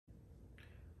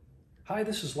Hi,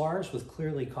 this is Lars with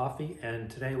Clearly Coffee, and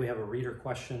today we have a reader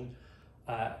question.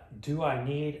 Do I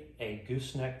need a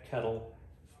gooseneck kettle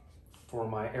for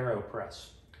my Aeropress?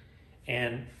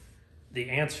 And the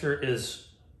answer is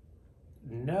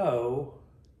no,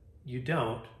 you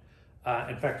don't.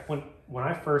 In fact, when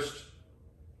I first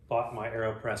bought my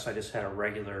Aeropress, I just had a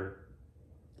regular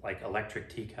electric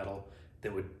tea kettle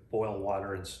that would boil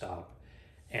water and stop.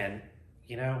 And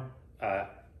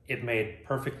it made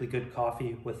perfectly good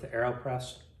coffee with the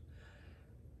Aeropress.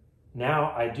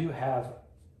 Now I do have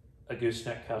a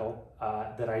gooseneck kettle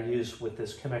that I use with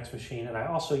this Chemex machine, and I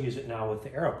also use it now with the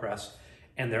Aeropress.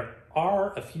 And there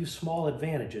are a few small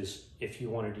advantages if you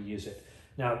wanted to use it.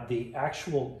 Now the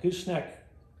actual gooseneck,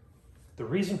 the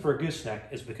reason for a gooseneck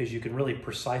is because you can really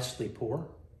precisely pour.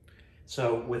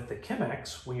 So with the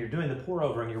Chemex, when you're doing the pour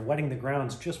over and you're wetting the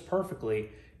grounds just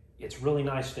perfectly, it's really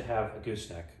nice to have a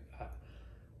gooseneck.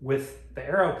 With the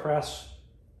Aeropress,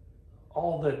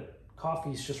 all the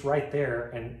coffee's just right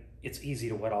there and it's easy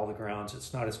to wet all the grounds.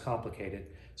 It's not as complicated.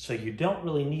 So you don't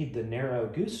really need the narrow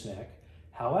gooseneck.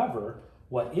 However,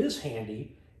 what is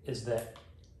handy is that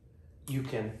you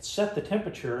can set the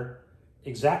temperature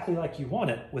exactly like you want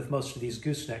it with most of these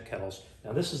gooseneck kettles.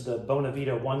 Now this is the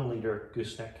Bonavita 1 liter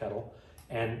gooseneck kettle.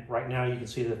 And right now you can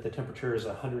see that the temperature is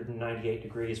 198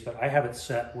 degrees, but I have it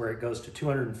set where it goes to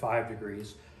 205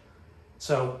 degrees.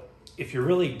 So if you're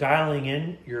really dialing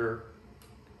in your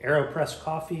Aeropress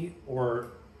coffee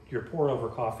or your pour over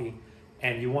coffee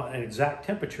and you want an exact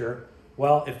temperature,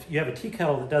 well, if you have a tea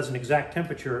kettle that does an exact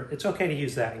temperature, it's okay to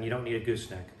use that and you don't need a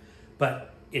gooseneck.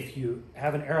 But if you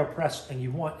have an Aeropress and you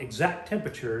want exact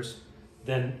temperatures,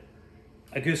 then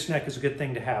a gooseneck is a good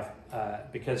thing to have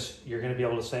because you're going to be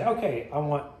able to say, okay, I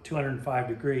want 205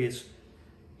 degrees.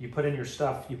 You put in your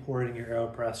stuff, you pour it in your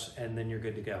Aeropress, and then you're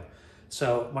good to go.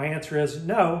 So my answer is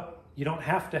no, you don't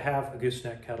have to have a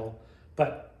gooseneck kettle,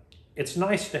 but it's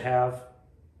nice to have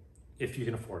if you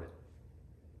can afford it.